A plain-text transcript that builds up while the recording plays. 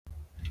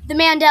The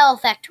Mandela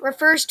effect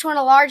refers to when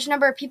a large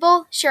number of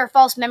people share a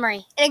false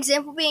memory. An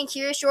example being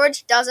Curious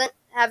George doesn't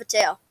have a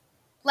tail.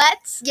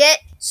 Let's Get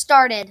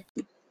started.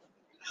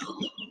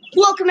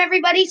 Welcome,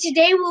 everybody.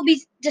 Today we'll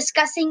be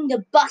discussing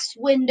the bus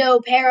window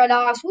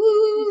paradox.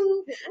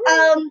 Woo!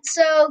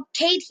 So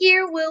Kate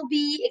here will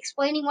be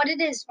explaining what it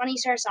is. Why don't you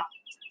start us off?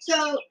 So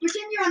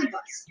pretend you're on the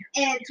bus,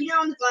 and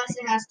on the bus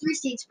it has 3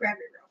 seats for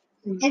every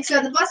row. And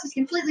so the bus is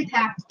completely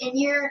packed, and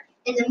you're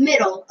in the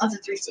middle of the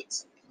 3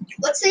 seats.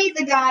 Let's say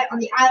the guy on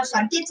the aisle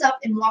side gets up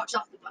and walks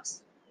off the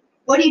bus.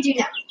 What do you do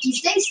now? Do you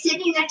stay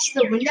sitting next to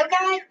the window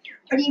guy,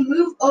 or do you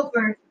move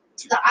over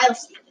to the aisle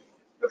seat?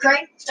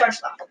 Okay, start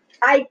us off.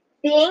 I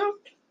think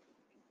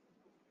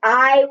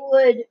I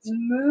would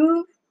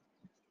move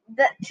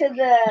to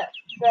the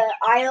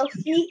aisle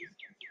seat.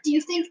 Do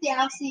you think the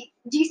aisle seat?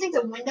 Do you think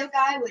the window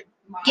guy would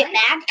mind? Get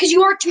mad because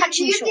you are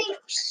touching Do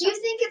shoulders. you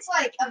think it's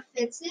like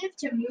offensive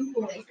to move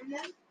away from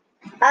them?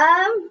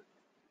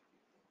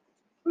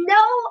 No,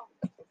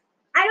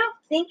 I don't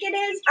think it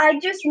is. I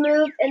just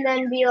move and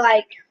then be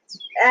like,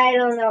 I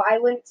don't know. I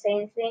wouldn't say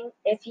anything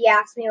if he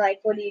asked me like,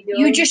 "What are you doing?"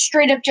 You just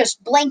straight up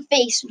just blank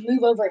face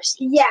move over a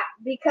seat. Yeah,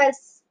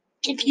 because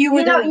If you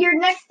were you're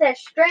next to a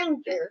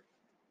stranger.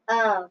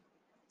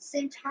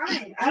 Same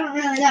time. I don't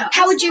really know.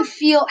 How would you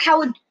feel? How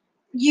would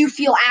you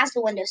feel as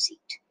the window seat?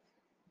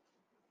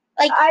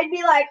 Like I'd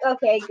be like,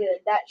 okay, good.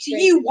 That's so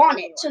you want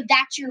it, so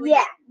that's your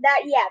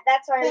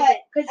that's what I But mean.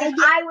 Because if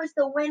I was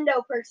the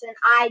window person,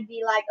 I'd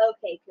be like,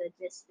 okay, good.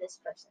 This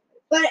person.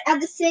 But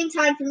at the same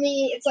time, for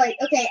me, it's like,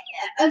 okay,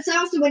 if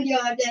I was the window,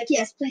 I'd be like,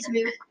 yes, please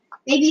move.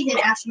 Maybe even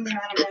asking them,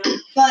 I don't know.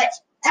 But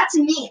that's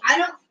me.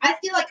 I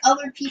feel like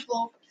other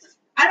people,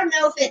 I don't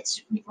know if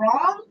it's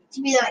wrong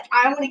to be like,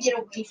 I want to get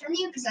away from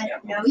you because I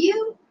don't know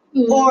you.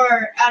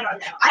 Or, I don't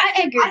know.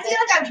 I agree I with feel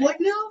like I would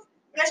move,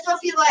 but I still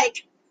feel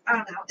like, I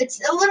don't know.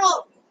 It's a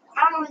little,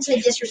 I don't want to say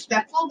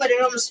disrespectful, but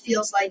it almost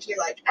feels like you're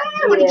like,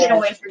 I want to get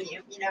away from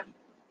you, you know?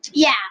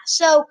 Yeah,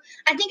 so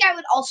I think I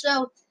would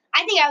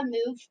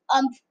move.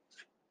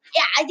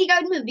 Yeah, I think I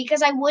would move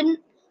because I wouldn't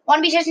want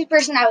to be such a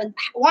person. I would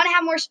want to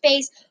have more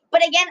space.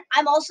 But again,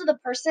 I'm also the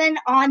person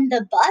on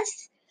the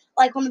bus,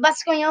 like when the bus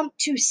is going home,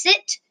 to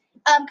sit,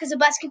 because the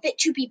bus can fit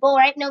 2 people,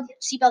 right? No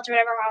seatbelts or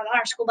whatever on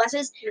our school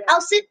buses. Yeah.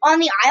 I'll sit on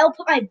the aisle,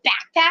 put my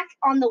backpack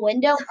on the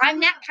window. I'm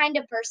that kind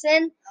of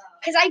person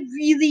because I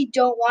really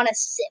don't want to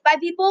sit by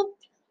people.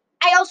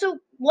 I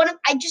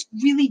just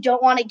really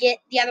don't want to get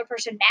the other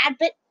person mad.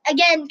 But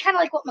again, kind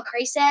of like what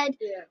McCray said,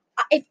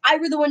 if I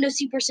were the window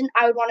seat person,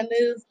 I would want to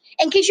move.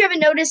 In case you haven't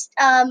noticed,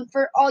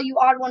 for all you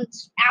Odd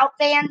Ones Out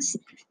fans,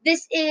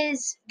 this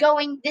is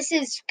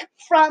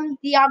from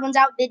the Odd Ones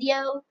Out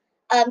video.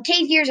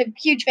 Kate here is a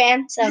huge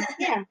fan, so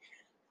yeah.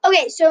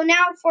 Okay, so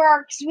now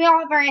because we all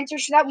have our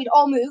answers for that, we'd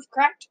all move,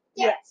 correct?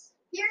 Yes.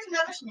 Here's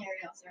another scenario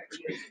I'll throw at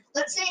you.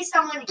 Let's say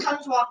someone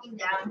comes walking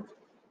down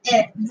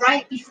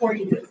right before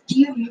you move. Do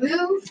you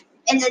move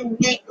and then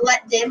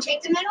let them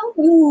take the middle?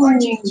 Or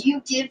do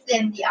you give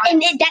them the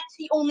option? And that's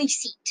the only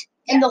seat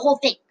in the whole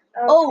thing.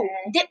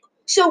 Okay.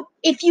 So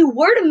if you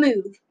were to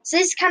move, so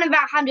this is kind of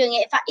about how I'm doing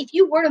it. If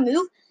you were to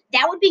move,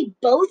 that would be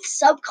both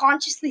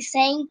subconsciously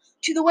saying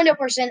to the window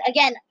person,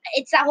 again,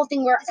 it's that whole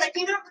thing where It's like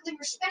you're not really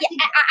respecting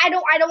yeah, I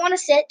don't want to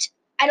sit.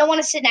 I don't want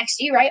to sit next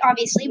to you, right?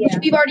 Obviously, which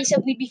we've already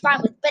said we'd be fine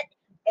with. But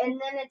And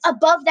then it's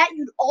above that,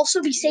 you'd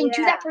also be saying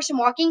to that person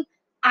walking,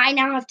 I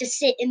now have to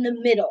sit in the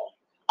middle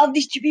of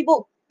these 2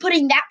 people,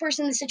 putting that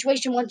person in the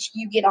situation once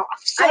you get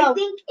off. So I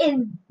think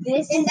in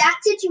that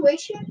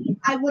situation,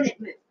 I wouldn't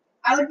move.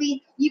 I would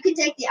be, you can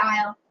take the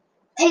aisle.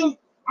 And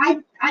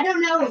I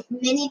don't know if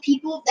many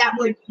people that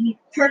would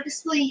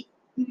purposely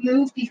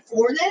move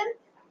before them,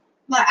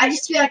 but I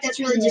just feel like that's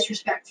really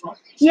disrespectful.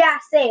 Yeah,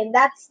 same.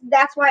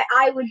 That's why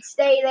I would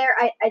stay there.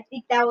 I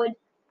think that would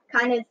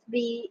kind of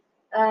be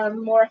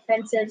more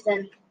offensive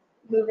than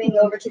moving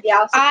over to the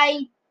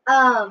outside.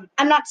 I'm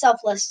not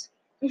selfless.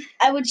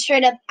 I would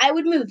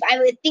move. I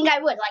would think I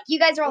would. Like, you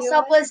guys are all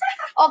selfless,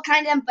 all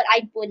kind of them, but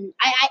I wouldn't.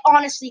 I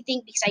honestly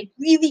think because I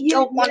really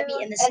don't want to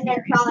be in this and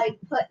scenario. then probably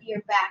put your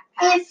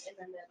backpack in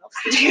the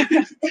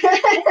middle.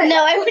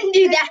 No, I wouldn't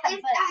do that.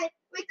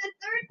 With the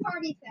third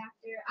party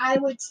factor, I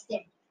would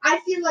stay. I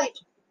feel like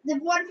the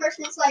one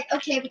person is like,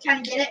 okay, we kind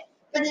of get it,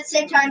 but at the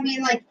same time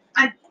being like,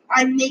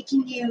 I'm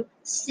making you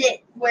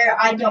sit where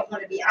I don't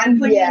want to be. I'm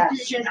putting you in a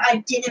position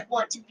I didn't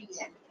want to be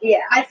in.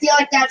 Yeah. I feel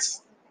like I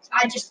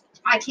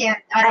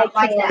don't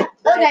like that.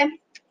 Okay.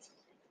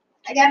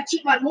 I gotta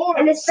keep my morals.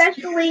 And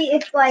especially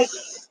if like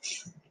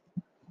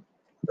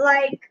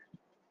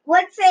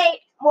let's say,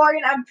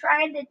 Morgan, I'm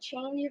trying to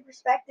change your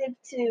perspective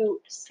to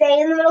stay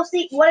in the middle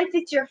seat. What if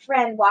it's your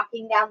friend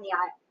walking down the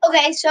aisle?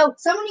 Okay, so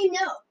someone you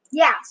know.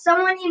 Yeah,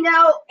 someone you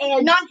know,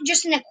 and not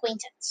just an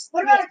acquaintance.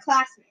 What about a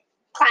classmate?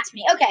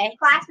 Classmate, okay.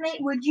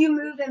 Classmate, would you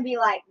move and be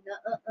like,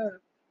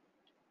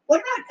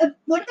 What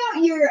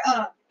about your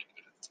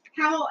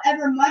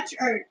however much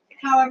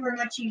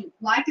you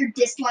like or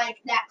dislike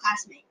that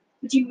classmate?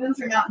 Would you move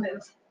or not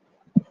move?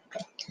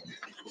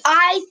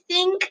 I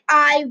think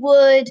I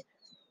would.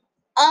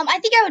 I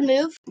think I would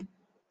move.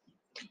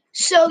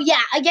 So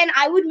yeah, again,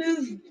 I would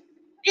move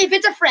if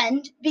it's a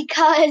friend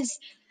because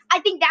I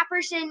think that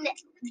person.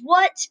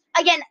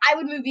 Again, I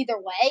would move either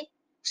way.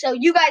 So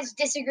you guys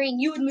disagree, and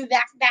you would move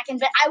back in,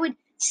 but I would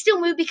still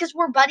move because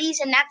we're buddies,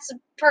 and that's a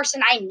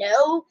person I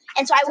know,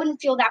 and so I wouldn't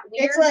feel that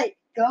weird. It's like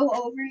go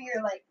over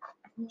your like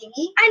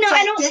knee. I know. So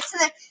I don't.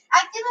 I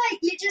feel like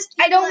you just.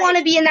 I don't want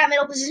to be in that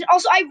middle position.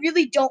 Also, I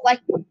really don't like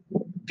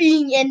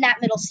being in that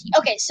middle seat.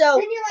 Okay, so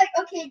then you're like,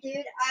 okay,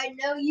 dude, I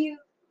know you.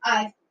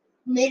 I've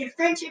made a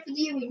friendship with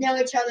you. We know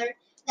each other.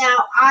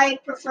 Now I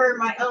prefer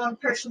my own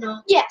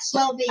personal yes,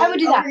 well-being I would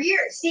do over that.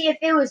 yours. See, if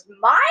it was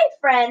my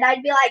friend,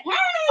 I'd be like, hey,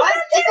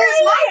 If it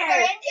was my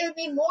friend, it would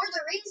be more the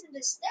reason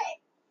to stay.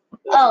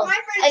 Oh, my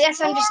I guess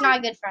I'm just not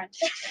a good friend.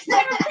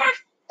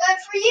 But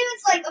for you,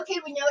 it's like, okay,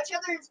 we know each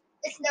other.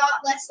 It's not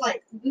less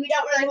like, we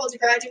don't really hold a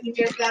grudge. We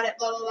can joke about it,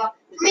 blah, blah, blah.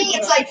 For me,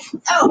 it's like,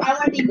 oh, I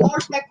want to be more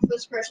respectful of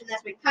this person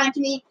that's been kind to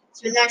me.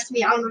 It's been nice to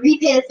me. I want to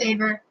repay the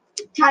favor.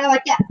 Kind of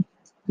like that.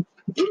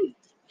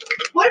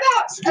 What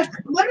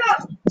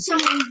about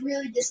someone you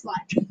really dislike?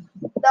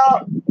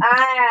 So,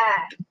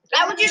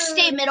 I would just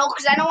stay middle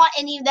because I don't want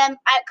any of them.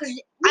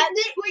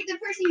 Wait, the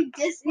person you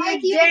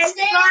dislike, you would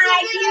stay in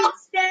the middle?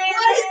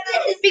 What is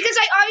this? Because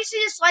I obviously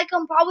dislike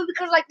them, probably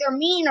because like they're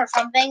mean or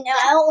something, and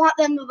I don't want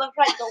them to look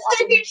like the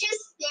one. You're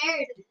just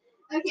scared.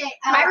 Okay.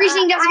 My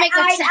reasoning doesn't make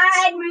much sense.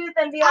 I'd move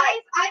and be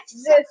like,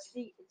 this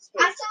seat is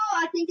I saw,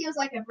 I think it was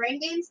like a brain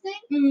games thing,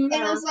 Mhm.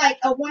 and it was like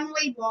a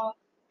one-way ball,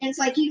 and it's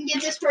like you can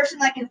give this person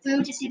like a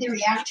food to see the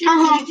reaction,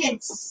 Uh-huh. and you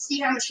can see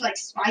how much like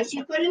spice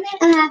you put in it,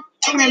 I and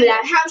remember then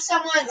that. have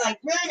someone like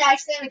really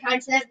nice to them and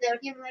kind to them, they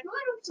would give them like a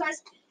little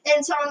spice,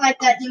 and someone like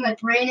that do like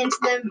ran into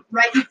them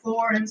right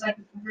before and was like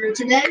rude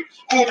to them,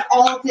 and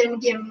all of them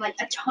would give them like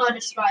a ton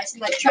of spice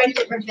and like try to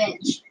get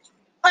revenge.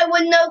 I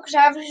wouldn't know because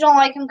I obviously don't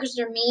like them because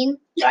they're mean.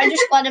 So I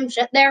just let them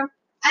sit there.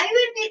 I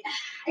would be.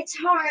 It's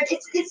hard.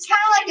 It's kind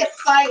of like a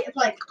fight of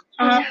like.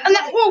 And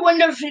that poor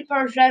window seat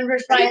person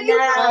was Do like, you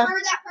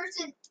prefer that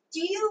person? Do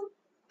you,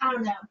 I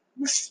don't know,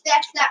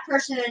 respect that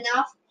person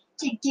enough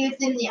to give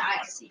them the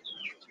aisle seat?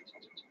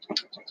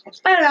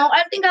 I don't know.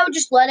 I think I would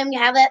just let him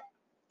have it.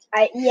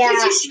 yeah.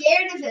 Because you're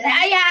scared of it.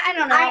 I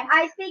don't know.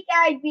 I think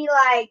I'd be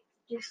like,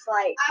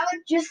 I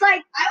would just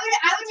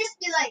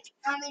be like,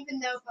 I don't even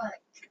know if I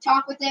like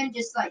talk with them.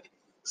 Just like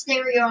stay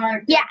where you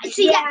are. Yeah,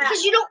 see, Yeah.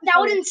 because you don't. That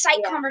would incite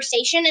Yeah.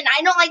 conversation, and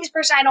I don't like this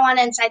person. I don't want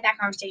to incite that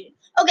conversation.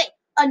 Okay,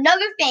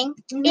 another thing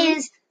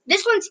is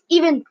this one's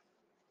even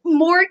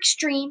more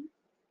extreme.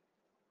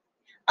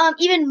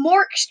 Even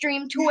more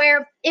extreme to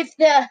where if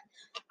the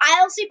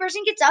ILC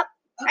person gets up,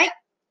 Okay. right,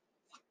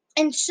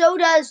 and so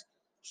does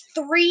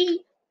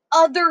 3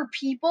 other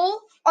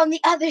people on the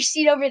other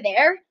seat over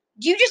there.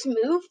 Do you just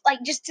move like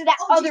just to that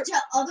other? just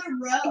to other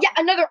row. Yeah,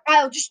 another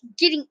aisle, just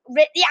getting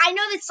rid. Yeah, I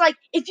know that's like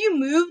if you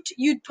moved,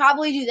 you'd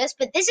probably do this,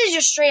 but this is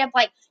just straight up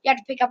like you have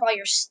to pick up all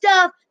your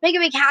stuff, make a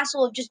big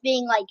hassle of just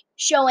being like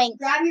showing.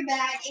 Grab your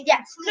bag. And Yeah,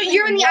 so completely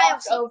you're in the aisle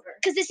walk seat over.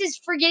 because this is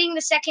forgetting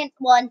the second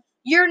one.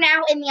 You're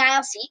now in the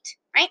aisle seat,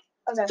 right?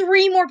 Okay.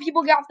 3 more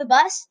people get off the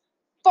bus,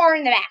 far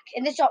in the back,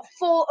 and it's a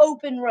full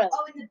open row.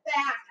 Oh, in the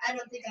back. I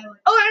don't think I would.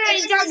 Oh no,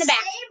 If it's not in the back.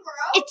 Same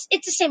row,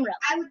 It's the same row,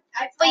 I would.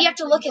 but you have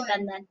to look at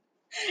them then.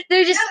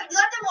 They're just. No,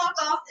 let them walk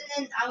off,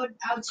 and then I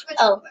would switch.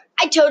 Oh. over.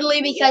 I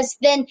totally because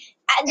then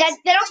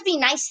that'd also be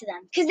nice to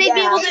them because they'd be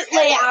able to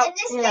lay out. In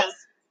this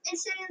case,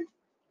 instead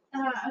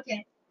of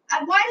okay,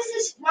 why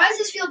does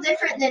this feel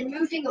different than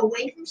moving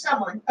away from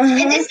someone?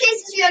 In this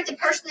case, it's like the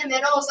person in the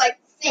middle is like,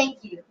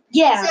 thank you.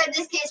 Yeah. Instead of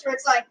this case where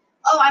it's like,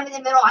 oh, I'm in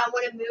the middle, I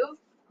want to move.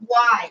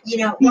 Why?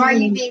 Why are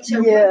you being so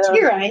rude?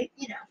 You're right.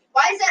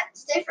 Why is that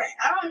different?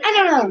 I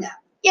don't know. That.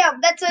 Yeah,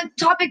 that's a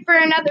topic for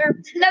another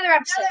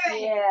episode.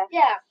 Yeah.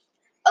 Yeah.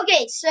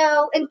 Okay,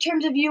 so in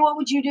terms of you, what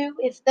would you do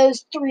if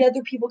those 3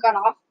 other people got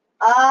off?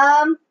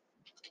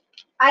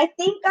 I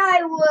think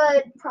I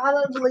would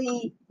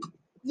probably,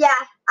 yeah,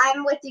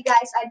 I'm with you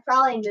guys. I'd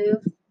probably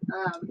move.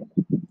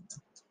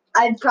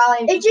 I'd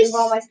probably move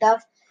all my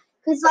stuff.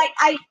 Cause like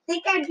I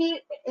think I'd be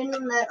in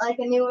like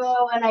a new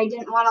row, and I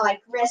didn't want to like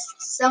risk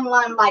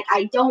someone like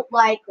I don't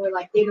like or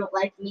like they don't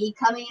like me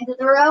coming into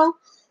the row.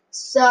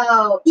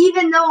 So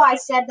even though I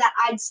said that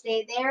I'd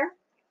stay there,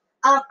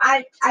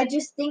 I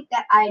just think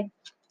that I'd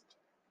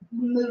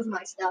move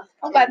my stuff.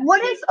 Okay.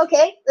 What if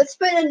let's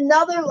put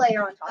another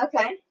layer on top.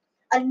 Okay.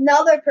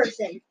 Another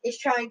person is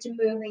trying to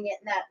moving it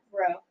in that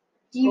row.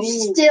 Do you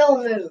still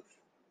move?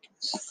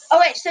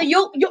 Okay, so so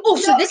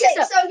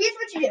here's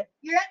what you do.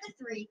 You're at the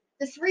 3.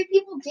 The 3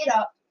 people get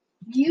up.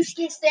 You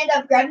stand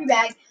up, grab your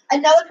bag.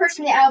 Another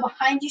person in the aisle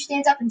behind you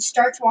stands up and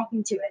starts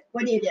walking to it.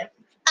 What do you do?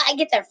 I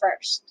get there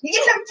first. You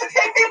get up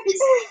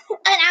first.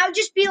 And I would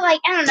just be like,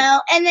 I don't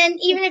know. And then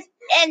even if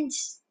I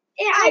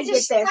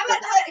get there.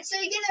 So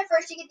you get there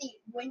first. You get the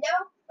window.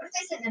 What if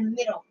they sit in the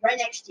middle, right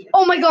next to you?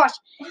 Oh my gosh.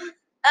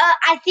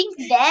 I think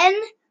then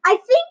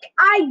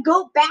I'd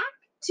go back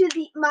to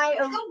the no.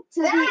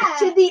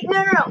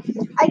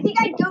 I think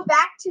I'd go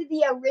back to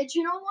the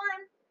original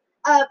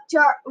one,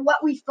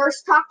 what we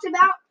first talked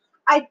about.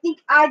 I think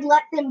I'd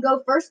let them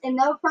go first, and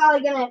they're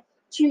probably gonna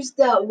choose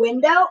the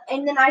window,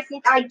 and then I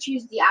think I'd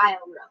choose the aisle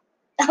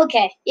row.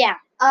 Okay, yeah,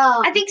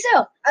 I think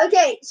so.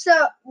 Okay, so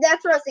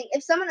that's what I was thinking.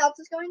 If someone else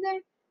is going there,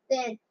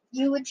 then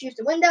you would choose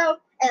the window,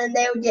 and then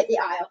they would get the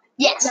aisle.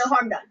 Yes. No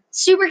harm done.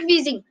 Super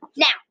confusing.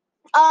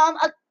 Now,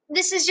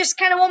 this is just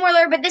kind of one more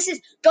layer, but this is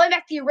going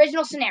back to the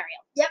original scenario.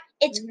 Yep.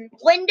 It's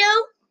window,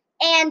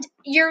 and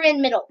you're in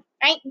middle,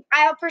 right?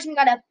 Aisle person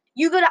got up.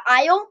 You go to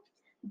aisle.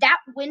 That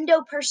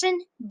window person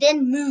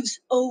then moves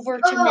over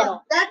to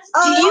middle. That's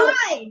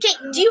Okay,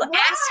 do you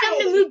ask them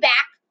to move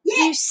back? Yes.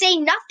 Do you say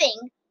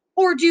nothing,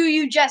 or do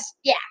you just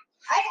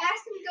I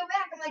asked them to go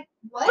back. I'm like,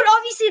 what? But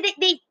obviously,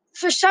 they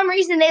for some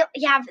reason they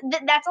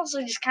that's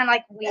also just kind of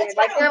like weird. That's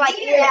Like kinda they're like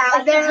weird.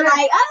 Yeah, they're like,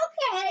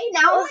 okay,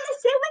 now I want to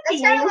sit with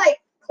That's you. kind of like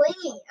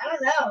clingy. I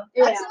don't know.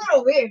 That's Yeah. a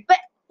little weird.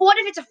 what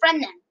if it's a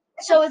friend then?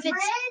 So if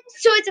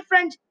it's a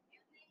friend,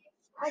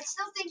 I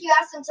still think you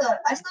asked them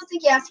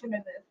to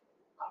move.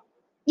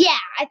 yeah,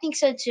 I think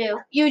so too.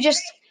 You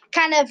just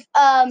kind of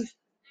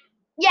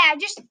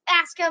just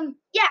ask them.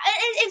 Yeah,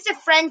 if it's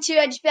a friend too,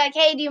 I just be like,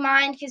 hey, do you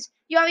mind? Because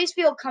you always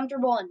feel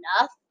comfortable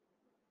enough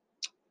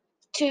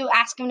to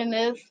ask them to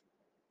move.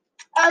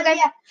 Okay.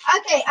 Yeah.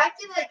 Okay. I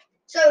feel like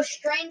so.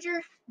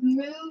 Stranger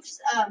moves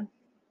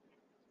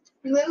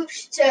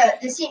to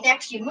the seat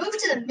next to you. Move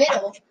to the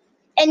middle.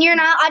 And you're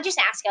not. I'll just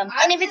ask them.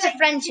 And if feel it's a like,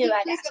 friend can you too,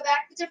 I'd please ask. go back.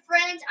 If it's a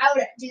friend, I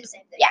would do the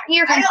same thing. Yeah,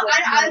 you're I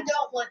comfortable.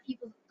 don't want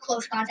people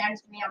close contact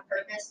with me on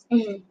purpose.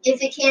 Mhm.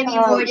 If it can be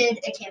avoided,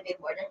 it can be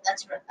avoided.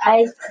 That's what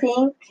I prefer.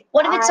 think.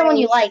 What if it's someone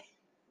you like?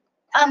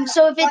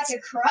 So if it's like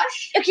a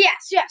crush. okay,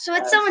 yeah. So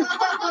it's someone.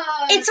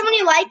 It's someone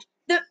you like.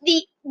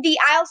 The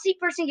aisle seat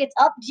person gets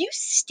up. Do you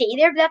stay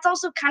there? That's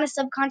also kind of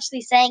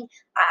subconsciously saying,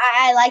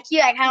 I like you.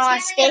 I kind of want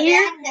to stay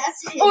here.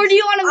 Or do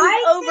you want to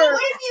move over?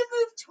 What if you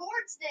move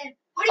towards them?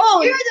 What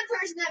if you're the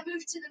person that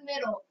moves to the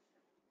middle?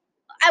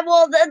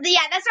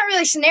 That's not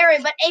really a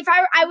scenario. But if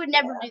I would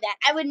never do that.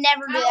 I would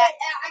never do that.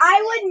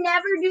 I would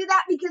never do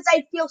that because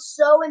I'd feel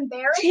so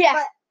embarrassed.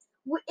 Yeah.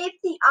 But if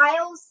the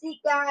aisle seat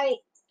guy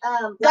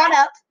Got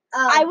up.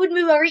 I I would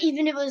move over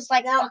even if it was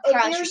like a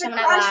crush or someone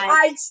I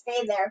like. I'd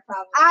stay there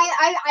probably.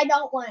 I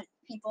don't want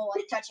people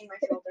like touching my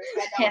shoulders. I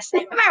don't. Yes.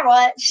 No matter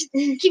what, just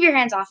keep your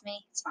hands off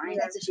me. It's fine.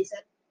 That's what she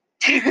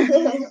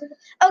said.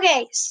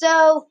 Okay,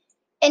 so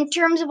in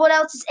terms of what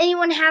else, does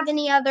anyone have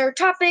any other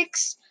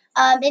topics?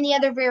 Any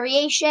other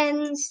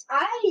variations?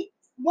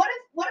 What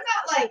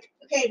about like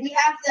okay, we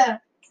have the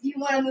you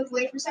want to move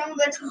away from someone,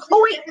 but it's a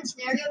completely different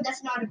scenario.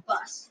 That's not a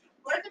bus.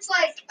 What if it's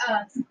like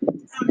I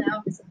don't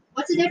know.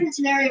 What's a different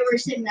scenario where you're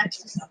sitting next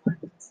to someone?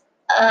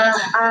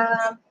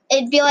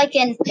 It'd be like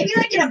in Maybe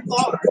like in a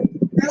bar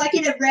or like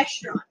in a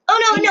restaurant.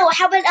 oh no,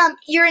 how about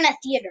you're in a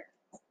theater,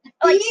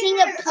 like seeing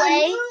a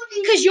play,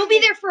 because you'll be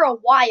there for a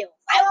while.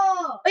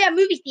 Oh, Oh yeah,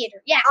 movie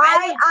theater. Yeah,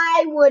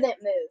 I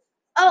wouldn't move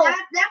oh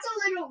that's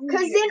a little weird.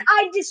 because then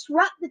I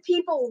disrupt the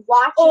people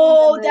watching.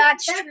 oh the movie.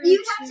 that's That- true.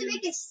 you'd have to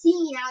make a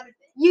scene out of it.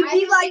 You'd I be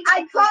don't like, think I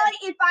I'd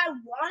probably, if I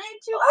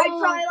wanted to, I'd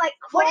probably like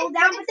What crawl if-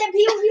 down, but then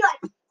people would be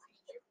like,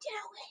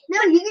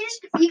 No,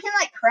 you can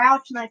like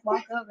crouch and like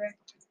walk over.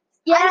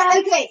 Yeah.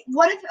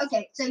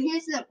 Okay, so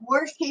here's the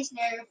worst case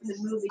scenario for the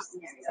movie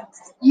scenario.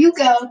 You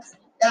go,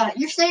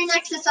 you're sitting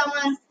next to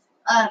someone,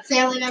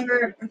 family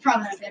member, or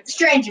probably not a family,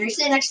 stranger, you're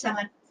sitting next to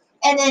someone,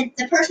 and then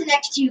the person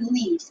next to you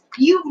leaves.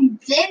 You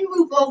then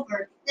move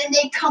over, then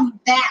they come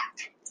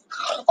back.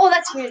 Oh,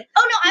 that's weird.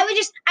 Oh no,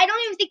 I don't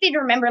even think they'd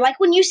remember. Like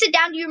when you sit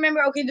down, do you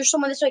remember? Okay, there's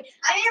someone this way.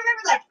 I didn't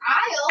remember like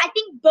aisle. I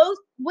think both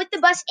with the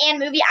bus and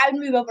movie, I would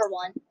move over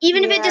one,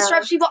 even if it Yeah.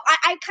 disrupts people.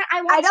 I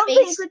want I don't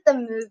space. think with the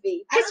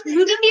movie. I don't Because think-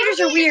 movie the theaters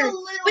are movie is a weird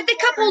little with the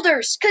cup more-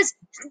 holders. Because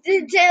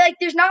like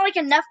there's not like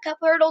enough cup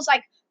holders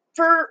like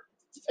per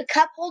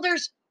cup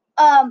holders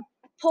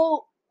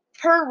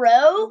per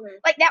row. Mhm.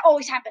 Like that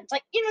always happens.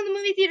 Like the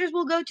movie theaters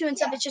we'll go to and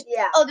stuff. It's just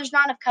Yeah. oh, there's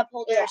not enough cup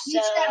holders. Yeah. You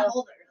just gotta So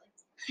hold it.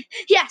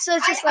 yeah, so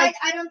it's just like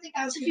I don't think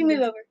I would. so if you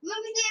move over. Movie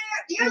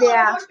theater, you're a little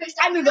Yeah. more spaced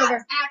I'd out. move You're not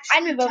over. actually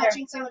I'd move over.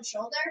 touching someone's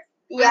shoulder.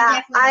 Yeah,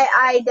 definitely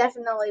I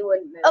definitely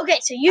wouldn't move. Okay,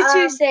 so you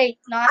two Um, say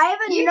not. I have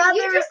You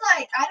another. just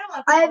like I don't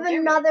know. I have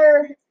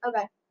another.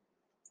 Okay.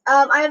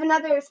 I have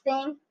another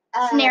thing.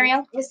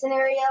 Scenario? The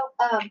scenario.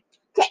 Okay.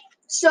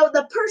 So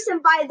the person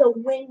by the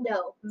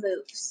window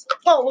moves.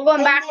 Oh, we're going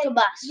and back then- to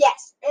bus.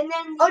 Yes, and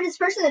then Oh, does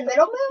person in the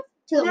middle move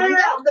to the no, window?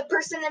 no, the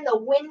person in the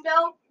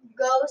window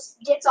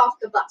gets off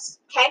the bus.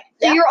 Okay.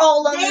 So you're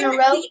all alone Then in a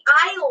row. the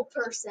aisle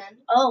person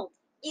Oh.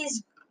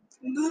 is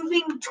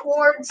moving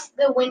towards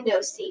the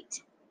window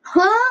seat.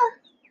 Huh?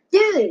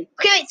 Dude,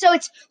 Okay,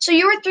 wait, so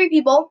you were 3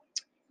 people.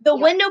 The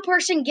Yeah. window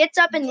person gets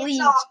up and gets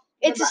leaves. off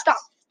the It's a bus. stop.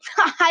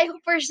 The aisle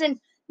person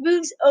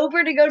moves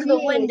over to go to the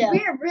Jeez, window.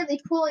 We're really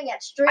pulling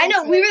at strings. I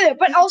know, we here. were there.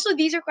 But also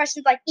these are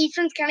questions like each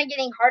one's kind of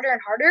getting harder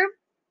and harder.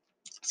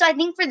 So I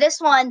think for this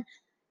one,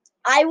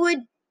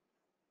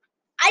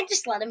 I'd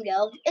just let him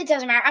go. It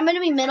doesn't matter. I'm gonna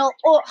be middle.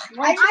 Oh, I'd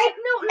let it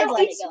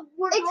go. It's a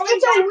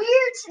weird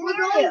We're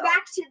scenario. going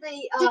back to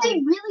the. Did they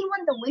really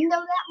want the window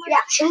that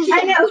much? Yeah,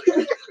 I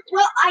know.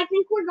 Well, I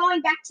think we're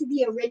going back to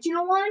the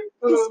original one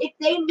because if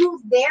they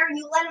move there,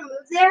 you let them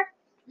move there.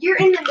 You're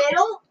in the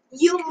middle,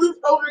 you move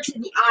over to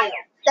the aisle.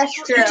 That's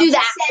true. Do You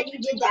that. said you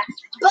did that,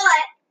 but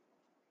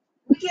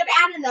we could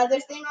add another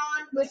thing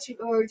on, but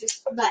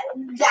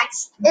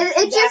that's It's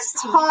that's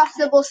just too-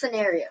 possible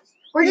scenarios.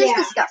 We're just Yeah.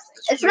 discussing.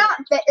 It's True. not.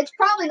 It's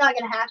probably not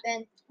going to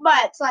happen.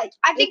 But It's like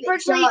I think if it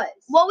personally, does.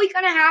 what we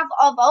kind of have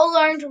of all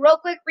learned, real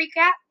quick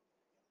recap.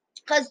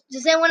 Because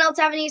does anyone else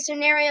have any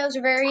scenarios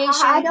or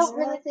variations? I don't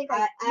really think.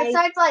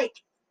 Besides, like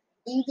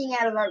eating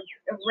out of a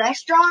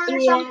restaurant or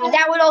Yeah. something.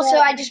 That would also,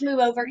 I just move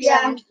over because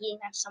Yeah. I'm eating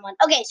next to someone.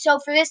 Okay, so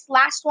for this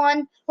last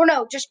one, or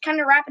no, just kind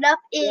of wrap it up,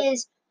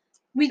 is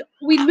we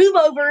move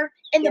over.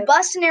 In the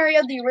bus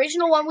scenario, the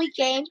original one week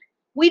game,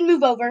 we'd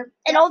move over.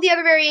 And all the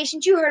other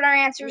variations, you heard our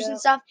answers and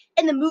stuff.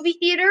 In the movie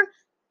theater,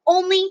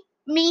 only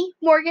me,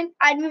 Morgan,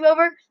 I'd move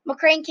over.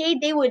 McCray and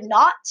Cade, they would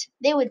not.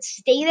 They would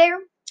stay there.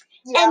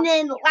 Yeah. And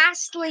then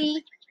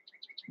lastly,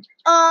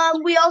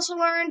 we also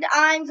learned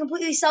I'm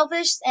completely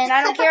selfish and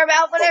I don't care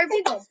about what other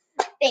people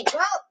think.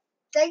 Well,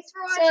 thanks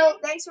for watching. So,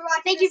 Thanks for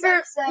watching. Thank you this for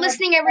episode.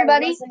 listening,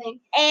 everybody, Listening.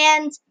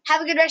 and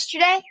have a good rest of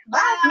your day.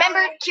 Bye.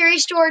 Remember,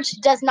 Curious George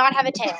does not have a tail.